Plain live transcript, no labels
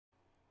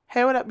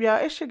Hey, what up, y'all?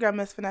 It's your girl,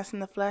 Miss Finesse in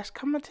the flesh,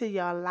 coming to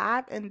y'all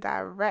live and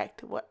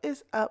direct. What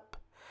is up?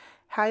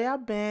 How y'all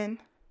been?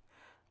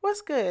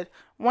 What's good?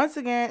 Once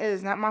again, it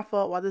is not my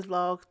fault why these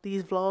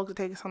vlogs are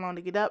taking so long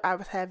to get up. I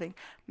was having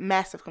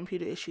massive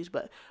computer issues,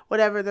 but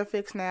whatever, they're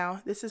fixed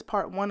now. This is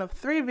part 1 of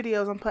 3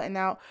 videos I'm putting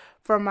out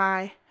for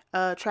my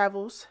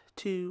travels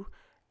to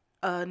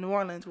New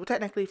Orleans. Well,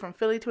 technically from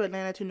Philly to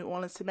Atlanta to New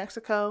Orleans to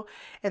Mexico,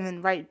 and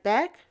then right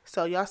back.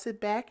 So y'all sit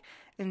back,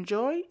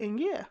 enjoy, and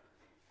yeah.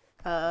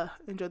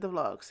 Enjoy the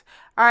vlogs.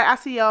 Alright, I'll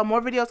see y'all.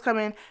 More videos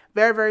coming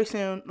very, very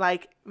soon.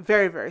 Like,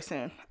 very, very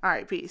soon.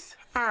 Alright, peace.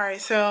 Alright,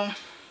 so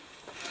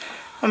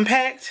I'm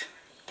packed.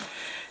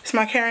 It's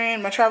my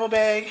carry-on, my travel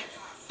bag.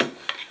 I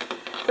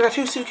got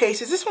 2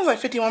 suitcases. This one's like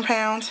 51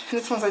 pounds, and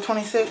this one's like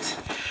 26.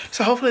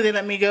 So hopefully they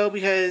let me go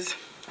because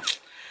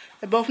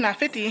they're both not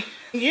 50.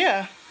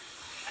 Yeah.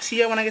 See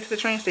y'all when I get to the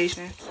train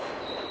station.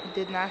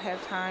 Did not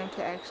have time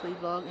to actually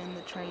vlog in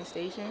the train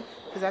station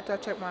because after I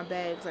checked my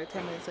bags, like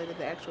 10 minutes later,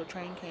 the actual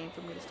train came for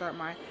me to start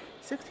my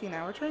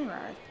 16-hour train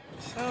ride.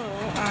 So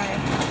I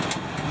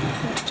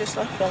just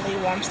left Philly.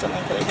 Well, I'm still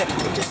in Philly.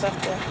 Technically, just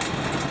left the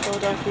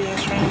Philadelphia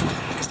train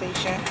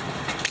station.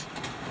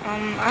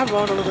 I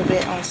vlogged a little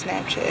bit on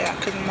Snapchat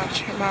because my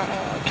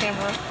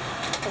camera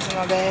was in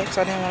my bag, so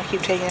I didn't want to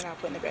keep taking it out,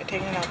 putting it back,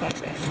 taking it out, putting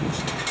it back.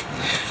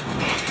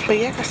 But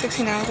yeah, I got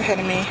 16 hours ahead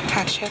of me.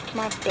 I checked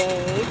my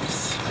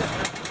bags.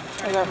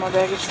 I got my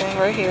baggage thing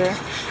right here.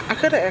 I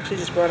could have actually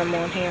just brought them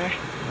on here,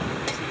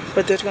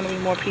 but there's going to be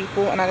more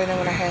people, and I didn't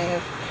want to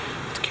have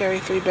to carry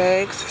 3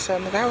 bags. So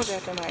the guy was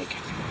acting like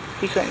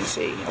he couldn't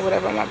see or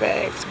whatever on my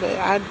bags, but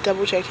I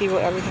double checked. He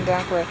wrote everything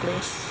down correctly.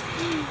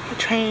 The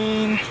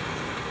train.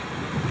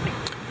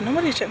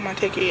 Nobody checked my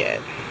ticket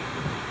yet.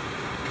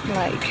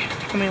 Like,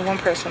 I mean, one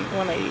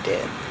lady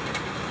did,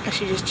 and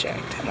she just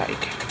checked.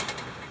 Like,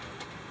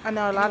 I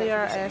know a lot of y'all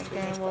are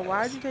asking, well,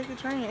 why did you take the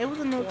train? It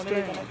was a new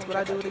experience. Would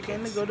I do it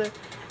again to go to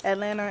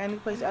Atlanta or any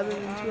place other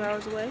than 2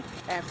 hours away?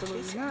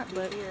 Absolutely not,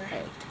 but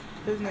hey,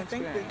 it was an experience. I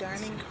think the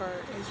dining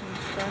cart is in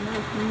front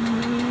of me.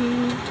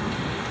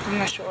 I'm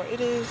not sure.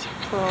 It is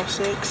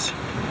 406,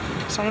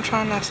 so I'm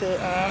trying not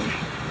to,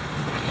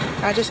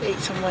 I just ate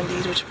some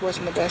Wendy's, which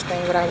wasn't the best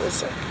thing, but I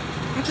just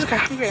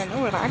got hungry out of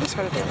nowhere. Like, I just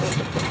started that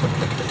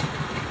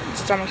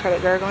stomach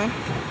started gurgling.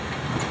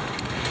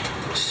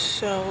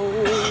 So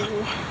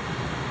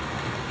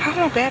how's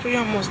my battery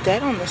almost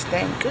dead on this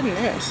thing?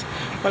 Goodness.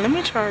 Well, let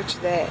me charge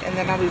that and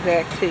then I'll be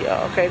back to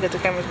y'all, okay? Because the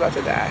camera's about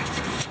to die.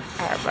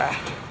 Alright, bye.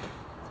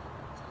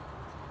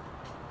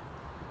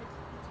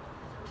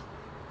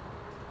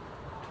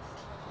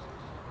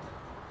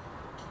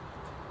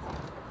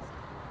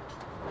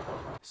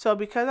 So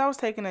because I was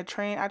taking a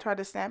train, I tried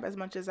to snap as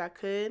much as I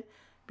could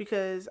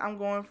because I'm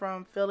going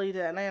from Philly to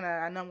Atlanta.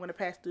 I know I'm going to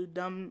pass through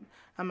dumb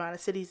amount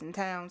of cities and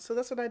towns. So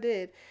that's what I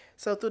did.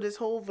 So through this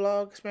whole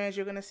vlog experience,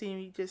 you're going to see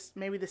me just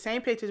maybe the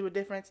same pictures with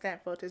different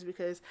snap filters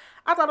because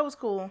I thought it was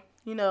cool.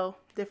 You know,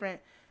 different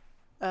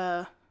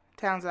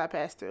towns that I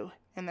passed through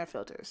and their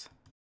filters.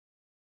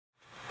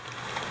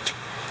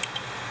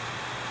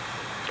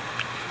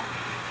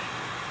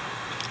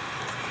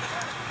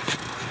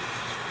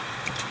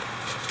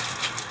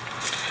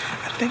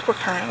 I think we're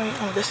currently,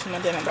 oh, this is my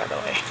dinner, by the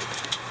way.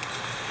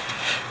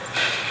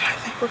 I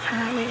think we're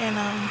currently in,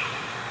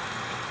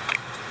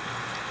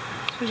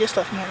 we just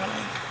left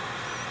Maryland,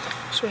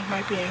 so we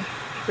might be in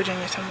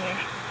Virginia somewhere.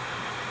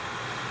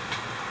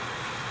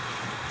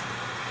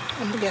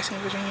 I'm guessing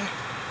Virginia.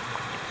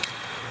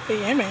 But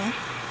yeah, man,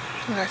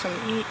 I got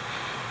something to eat.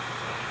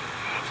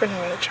 I'm finna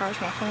ready to charge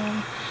my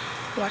phone,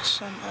 watch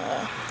some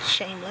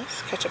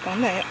Shameless, catch up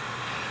on that,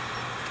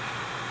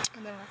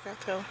 and then I got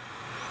to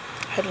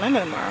Atlanta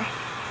tomorrow.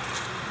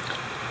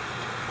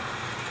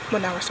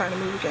 But now we're starting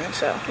to move again,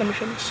 so let me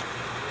finish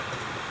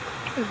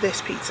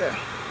this pizza.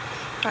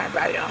 Alright,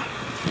 bye y'all.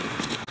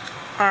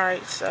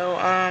 Alright, so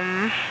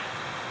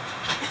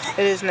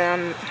it is now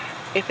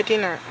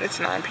 8:59. It's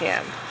 9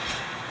 p.m.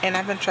 and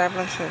I've been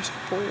traveling since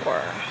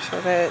 4,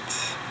 so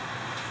that's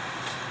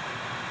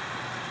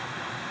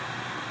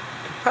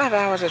 5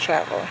 hours of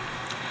travel.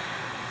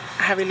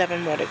 I have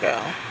 11 more to go.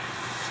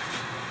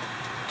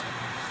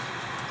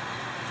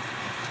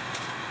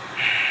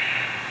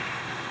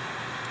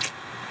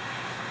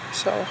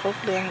 So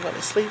hopefully I can go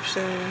to sleep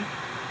soon.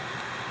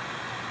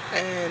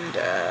 And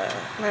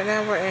right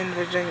now we're in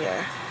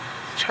Virginia.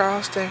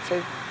 Charleston,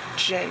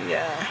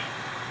 Virginia.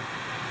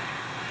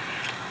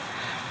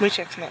 Let me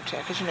check Snapchat,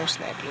 because you know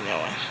Snap, you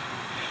know it.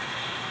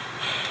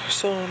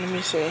 So let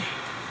me see.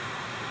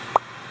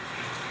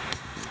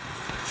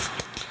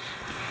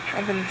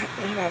 I've been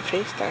on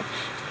FaceTime,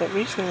 but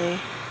recently,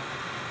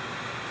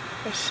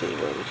 let's see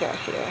what we got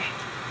here.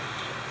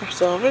 I'm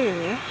still in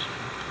Virginia.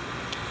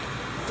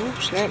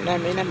 Ooh, Snap,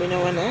 that may not be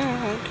nowhere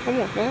now. Like,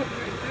 come on, Snap.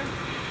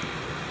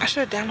 I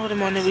should have downloaded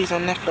more movies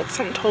on Netflix.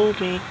 Something told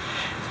me.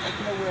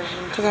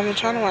 Because I've been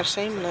trying to watch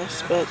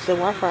Shameless, but the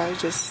Wi-Fi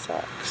just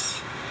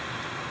sucks.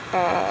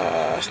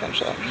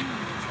 Snapchat.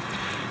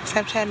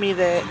 Snapchat me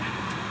that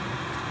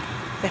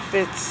if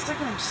it's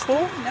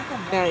cool.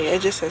 No, yeah,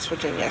 it just says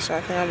Virginia, so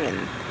I think I'm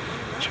in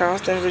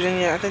Charleston,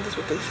 Virginia. I think that's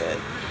what they said.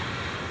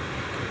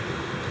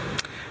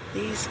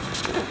 This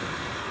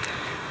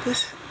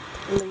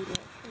lady,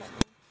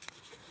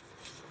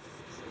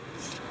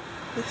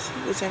 this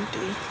seat was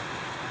empty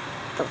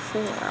for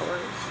 4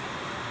 hours.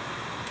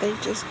 They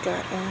just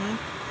got on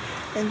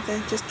and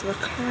then just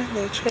reclined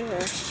their chair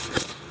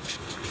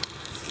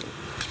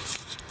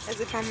as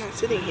if I'm not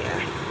sitting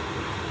here.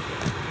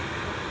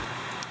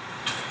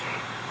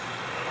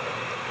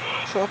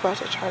 So I'm about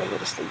to try to go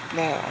to sleep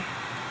now.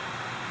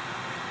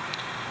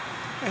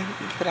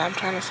 But I'm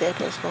trying to stay up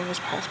as long as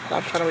possible.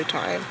 I'm trying to wait till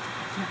I'm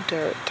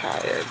dirt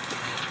tired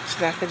so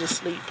that I can just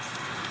sleep.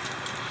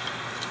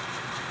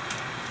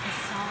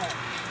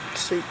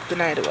 Sleep the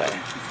night away.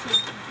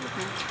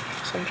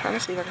 So I'm trying to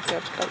see if I can stay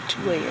up to like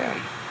 2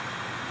 a.m.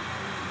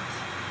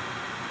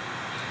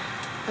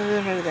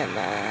 Maybe then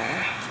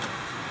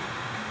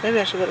maybe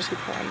I should go to sleep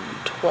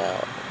around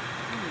 12.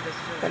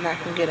 Then I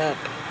can get up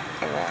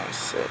around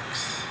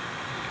 6.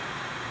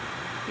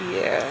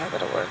 Yeah,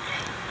 that'll work.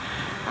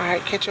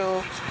 Alright, catch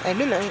y'all at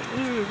midnight.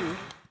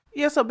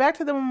 Yeah, so back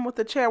to the woman with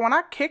the chair. When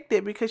I kicked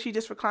it because she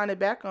just reclined it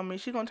back on me,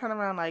 she gonna turn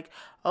around like,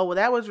 oh, well,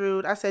 that was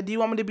rude. I said, do you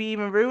want me to be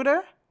even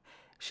ruder?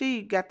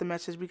 She got the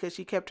message because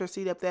she kept her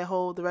seat up the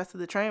rest of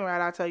the train ride,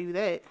 I'll tell you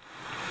that.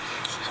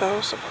 So I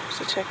was supposed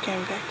to check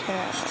in back in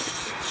at like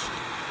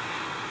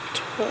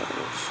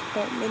 12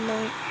 at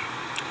midnight.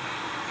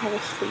 I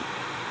was asleep.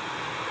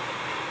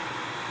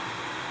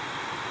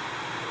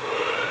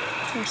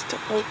 I'm still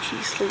low-key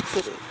asleep,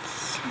 but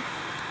it's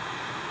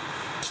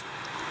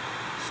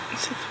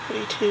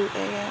 6:42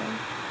 a.m.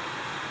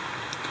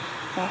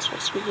 I'm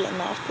supposed to be getting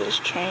off this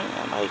train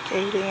at like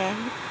 8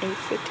 a.m.,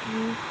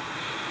 8:15,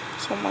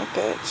 something like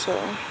that. So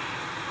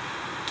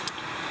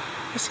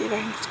let's see if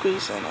I can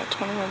squeeze in like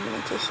 20 more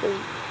minutes of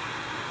sleep.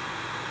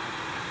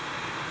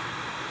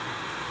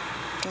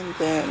 And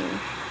then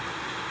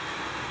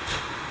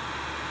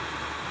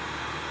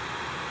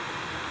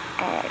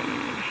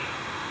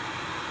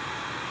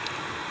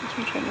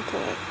I'm trying to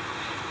thought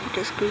I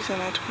could squeeze in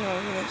like 20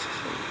 more minutes of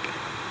sleep.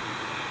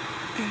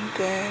 And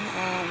then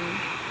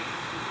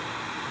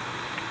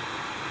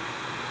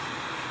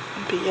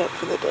be up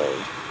for the day.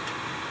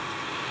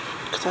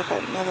 Cause I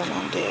got another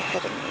long day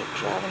ahead of me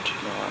driving to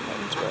New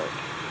Orleans, but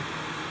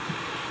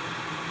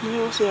yeah,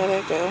 we'll see how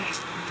that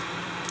goes.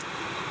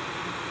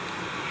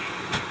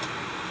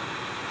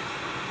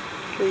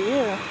 But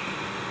yeah,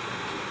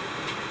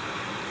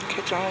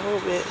 catch on a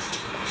little bit.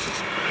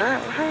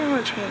 How am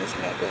I train this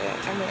that bad?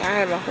 I mean, I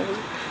had my whole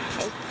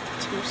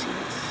 2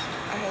 seats.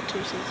 I had 2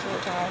 seats at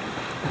a time.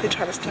 They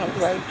try to stop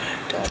like,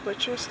 don't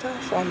put your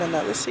stuff on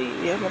another seat.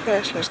 You have my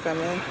passengers come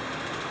in.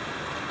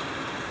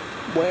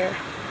 Where?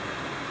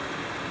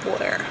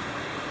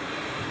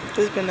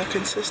 There's been a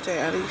consistent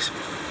at least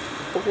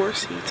 4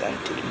 seats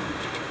empty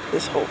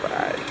this whole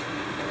ride.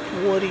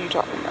 What are you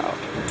talking about?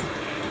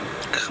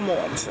 Come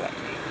on, son.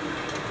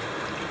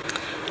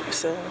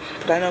 So,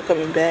 but I know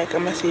coming back,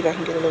 I'm gonna see if I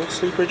can get a little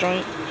sleeper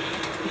joint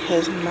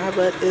because my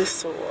butt is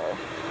sore.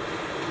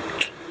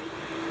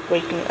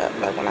 Waking up,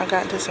 like when I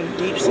got into some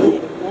deep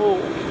sleep, whoa.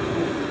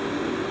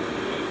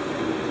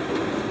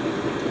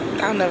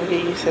 I'll never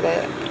get used to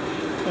that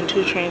when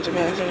 2 trains are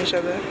passing each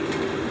other.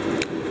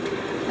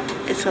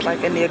 It's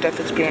like a near-death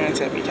experience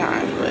every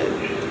time, but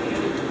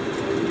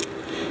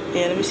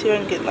yeah, let me see if I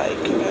can get like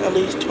at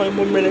least 20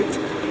 more minutes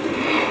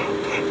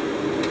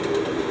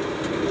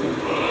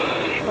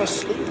of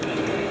sleep.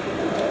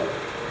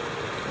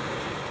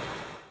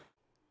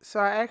 So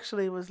I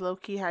actually was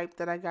low-key hyped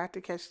that I got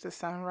to catch the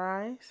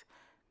sunrise,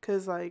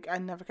 because like I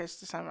never catch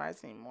the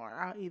sunrise anymore.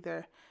 I'll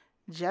either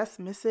just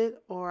miss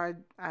it or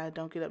I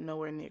don't get up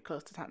nowhere near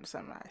close to time to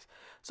sunrise.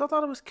 So I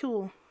thought it was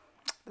cool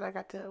that I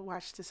got to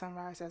watch the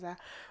sunrise as I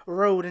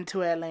rode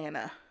into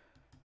Atlanta.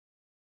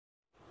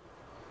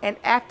 And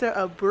after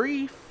a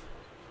brief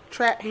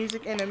trap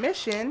music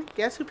intermission,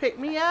 guess who picked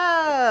me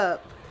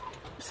up?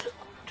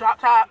 Drop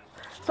top.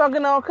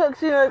 Talking on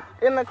cooks in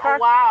the car. Oh,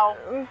 wow.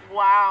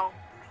 Wow.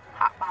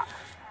 Hot box.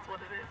 That's what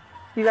it is.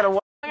 You gotta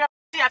walk.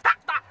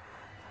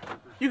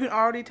 You can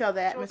already tell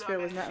the atmosphere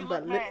was nothing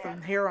but lit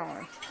from here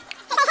on.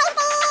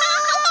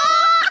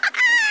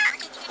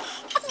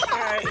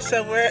 Alright,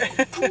 so we're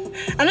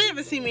I know you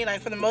haven't seen me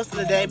like for the most of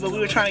the day, but we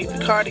were trying to get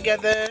the car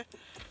together.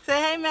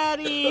 Say hey,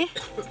 Maddie.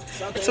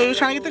 So we were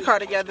trying to get the car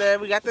together.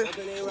 We got the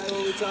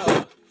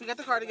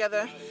car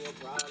together.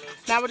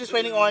 Now we're just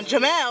waiting on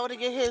Jamel to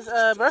get his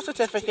birth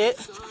certificate.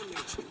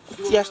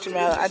 Yes,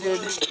 Jamel, I did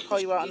call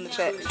you out in the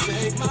chat.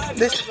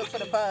 This is for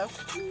the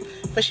puff.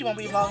 But she won't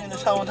be vlogging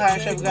this whole entire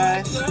trip,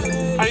 guys.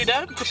 Are you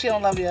done? Because she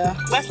don't love y'all.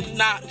 That's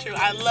not true.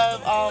 I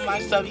love all my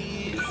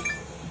stubbies.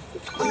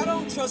 Look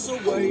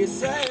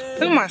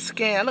at my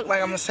skin. I look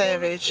like I'm a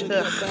savage.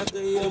 But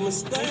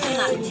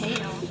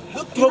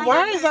why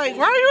are you like, you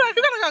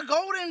got like a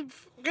golden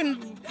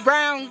fucking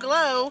brown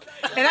glow,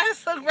 and I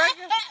just look right.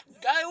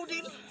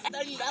 Golden.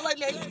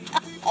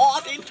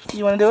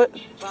 You want to do it?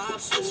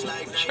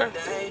 Sure.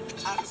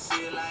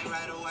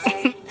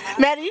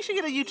 Maddie, you should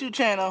get a YouTube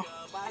channel.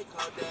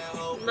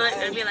 But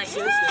it'd be like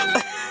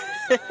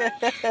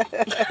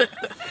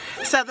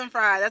Southern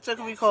Fried. That's what it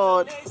could be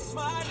called.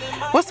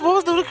 What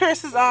was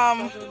Ludacris's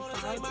Southern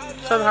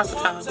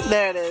Hospitality.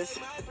 There it is.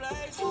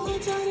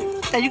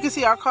 And you can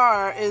see our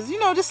car is, you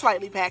know, just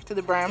slightly packed to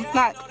the brim.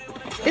 Not.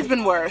 It's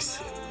been worse.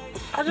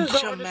 I just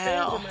don't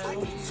understand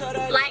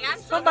like I'm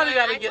Somebody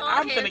gotta get.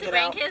 I'm gonna get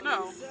out.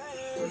 No.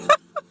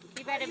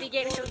 You better be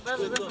getting his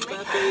brother's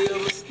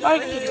information.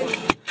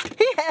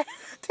 He has.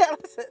 Tell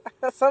us it.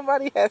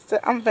 Somebody has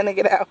to. I'm finna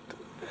get out.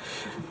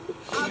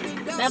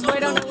 That boy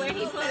don't know where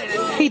he put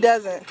it. He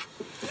doesn't.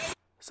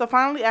 So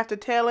finally, after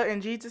Taylor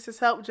and Jesus'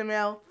 help,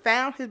 Jamel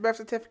found his birth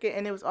certificate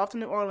and it was off to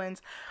New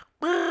Orleans.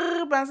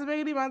 Bounce a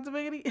biggity, bounce a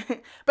biggity.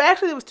 But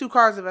actually, there was 2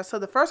 cars of us. So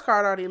the first car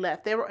had already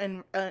left. They were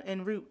en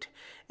route,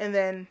 and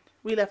then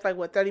we left like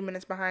what 30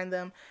 minutes behind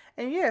them.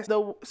 And yes,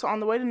 so on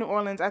the way to New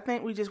Orleans, I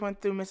think we just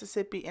went through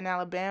Mississippi and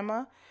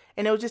Alabama,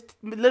 and it was just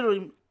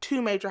literally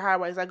 2 major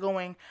highways, like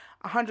going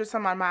 100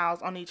 some odd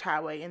miles on each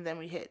highway, and then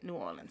we hit New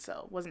Orleans.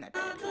 So it wasn't that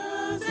bad.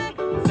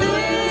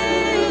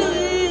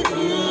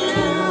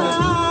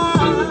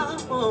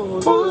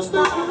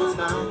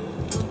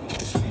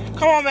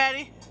 Come on,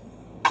 Maddie.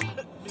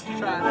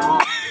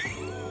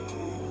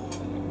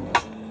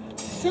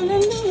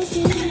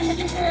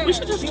 We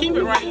should just keep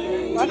it right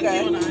here.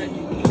 Okay. You and I.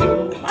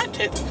 My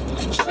tits.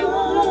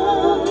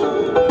 Oh!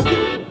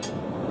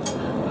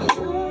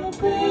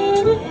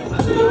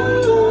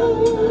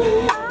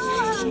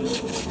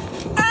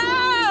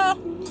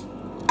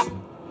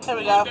 There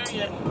we go.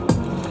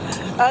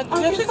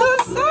 I'm just so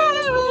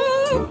sorry.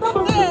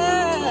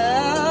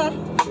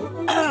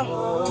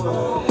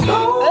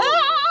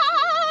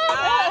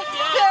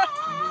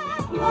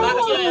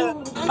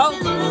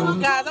 Oh,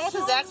 guys, I went to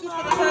Zaxby's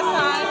for the first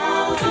time.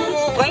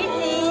 Great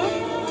food,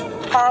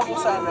 horrible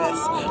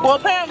service. Well,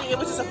 apparently it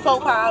was just a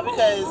faux pas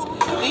because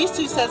these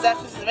 2 said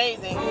Zaxby's is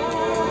amazing.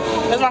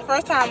 It was my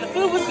first time. The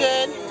food was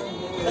good.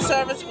 The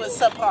service was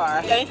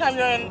subpar. Anytime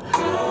you're in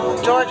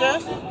Georgia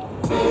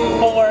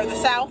or the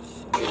South,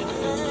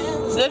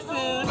 good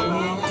food,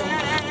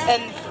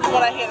 and from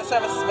what I hear, the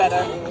service is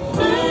better.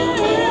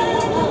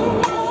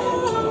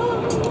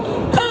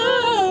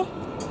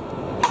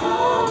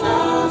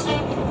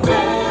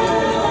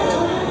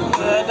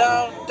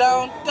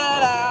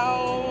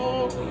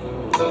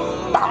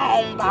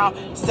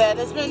 Said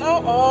it's been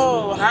Not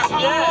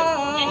yet.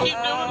 You keep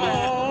doing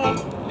that.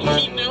 You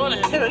keep doing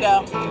it. Here we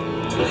go.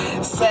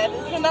 Said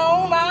it's been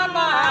on my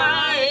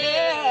mind.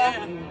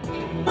 Yeah.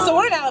 So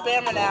we're in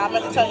Alabama now. I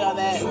meant to tell y'all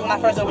that when I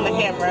first opened the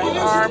camera.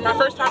 My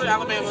first time in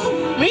Alabama.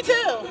 Me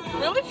too.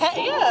 Really?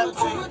 Yeah.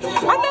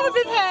 I've never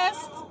been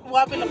past. Well,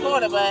 I've been to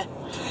Florida, but.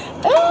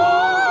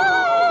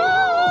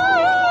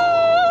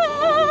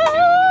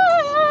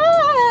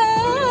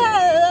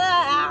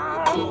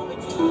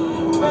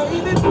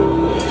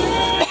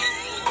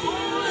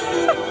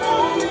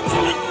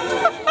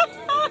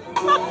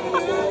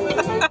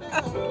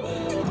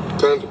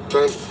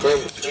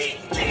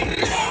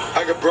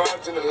 I got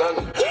broads in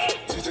Atlanta.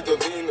 She took the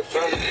lean in the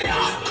family.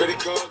 Credit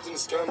cards in the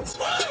scammers.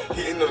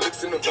 Hitting the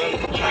licks in the van.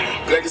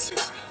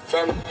 Legacies,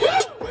 family.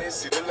 Wait and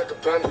see, look like a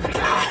panda.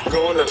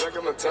 Going out like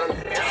a Montana.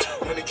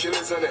 Honey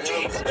killers on the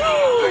helmets.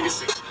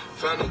 Legacies,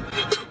 family.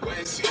 Wait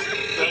and see,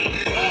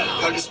 family.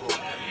 Pockets full,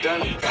 down.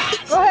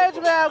 Go ahead,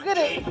 Jamel, get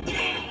it.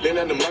 Then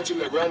at the macho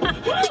like Randy.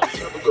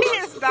 He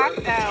is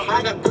knocked out.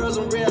 I got girls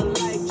in real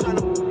life trying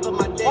to put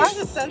my day. Why is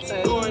it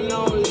censored? Going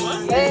on.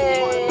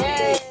 Hey,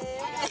 hey.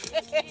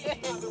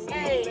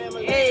 Hey,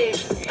 hey,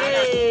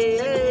 hey,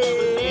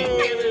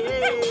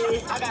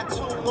 I got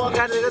 2 more.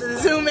 gotta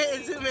zoom in.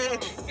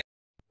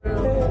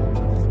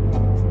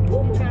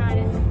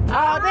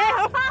 Oh,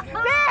 damn.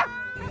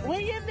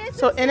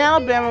 So in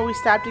Alabama, we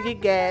stopped to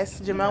get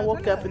gas. Jamel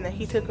woke up and then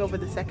he took over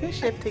the second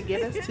shift to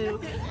get us to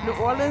New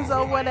Orleans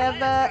or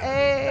whatever.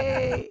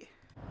 Hey.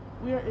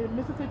 We are in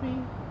Mississippi.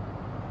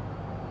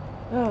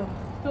 Oh,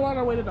 still on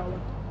our way to NOLA.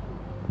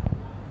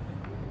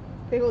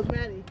 Here goes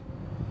Maddie.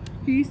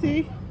 Can you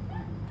see?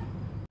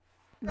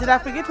 Did I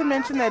forget to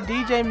mention that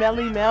DJ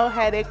Melly Mel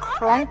had a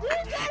crunk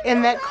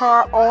in that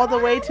car all the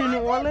way to New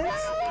Orleans?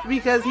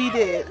 Because he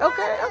did.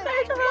 Okay,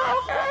 Jamel,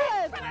 okay.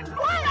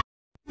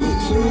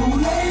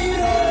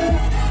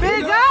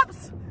 Big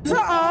ups to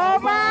all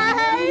my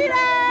haters.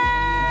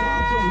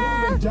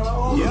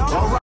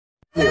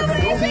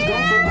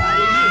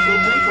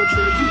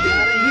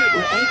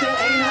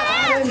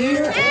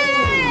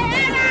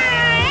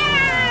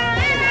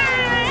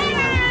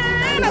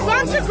 A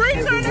bunch of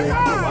grease on the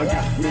car. I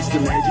got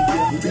Mr.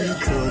 Magic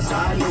because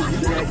I know you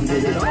that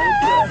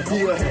nigga.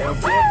 You'll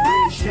have that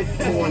weird shit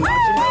going out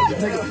your mouth,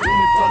 nigga. Give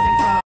me fucking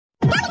time.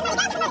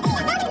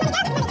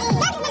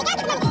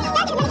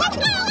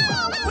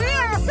 We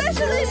are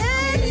officially in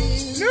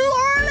New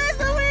Orleans,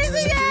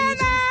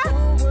 Louisiana.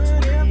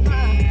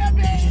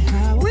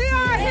 We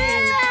are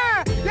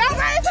here. Y'all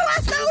ready to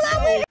watch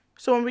NOLA?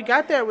 So So when we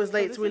got there, it was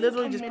late. So we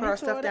literally just put our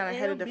stuff down and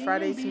headed to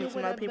Fridays to meet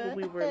some other people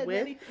we were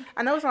with.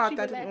 I know it's not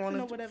authentic New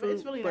Orleans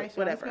food, but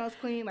whatever.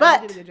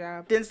 But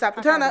didn't stop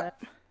the turn up.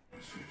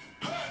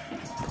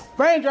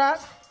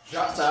 Raindrops.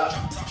 Drop top,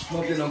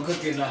 smoking on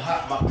cooking a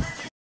hot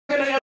box.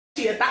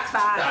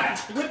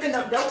 Whipping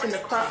up dope in the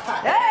crock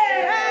pot.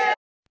 Hey!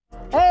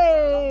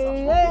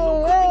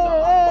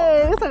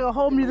 It's like a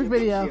whole music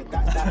video.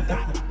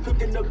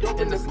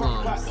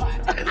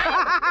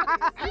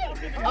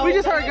 We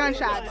just heard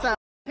gunshots, so.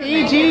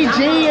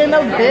 PGG in the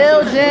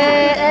building.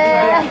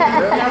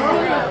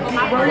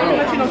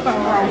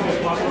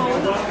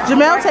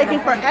 Jamel taking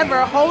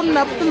forever holding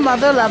up the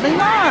mother loving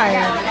line.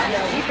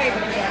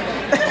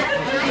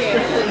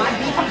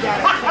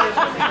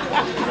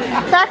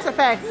 Facts are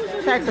facts.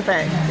 Facts are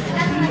facts.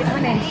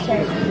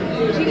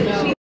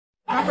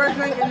 My first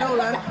drink is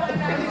NOLA.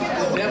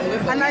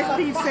 A nice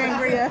peach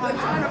sangria.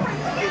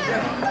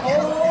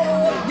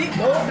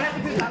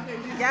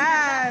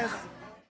 Yes.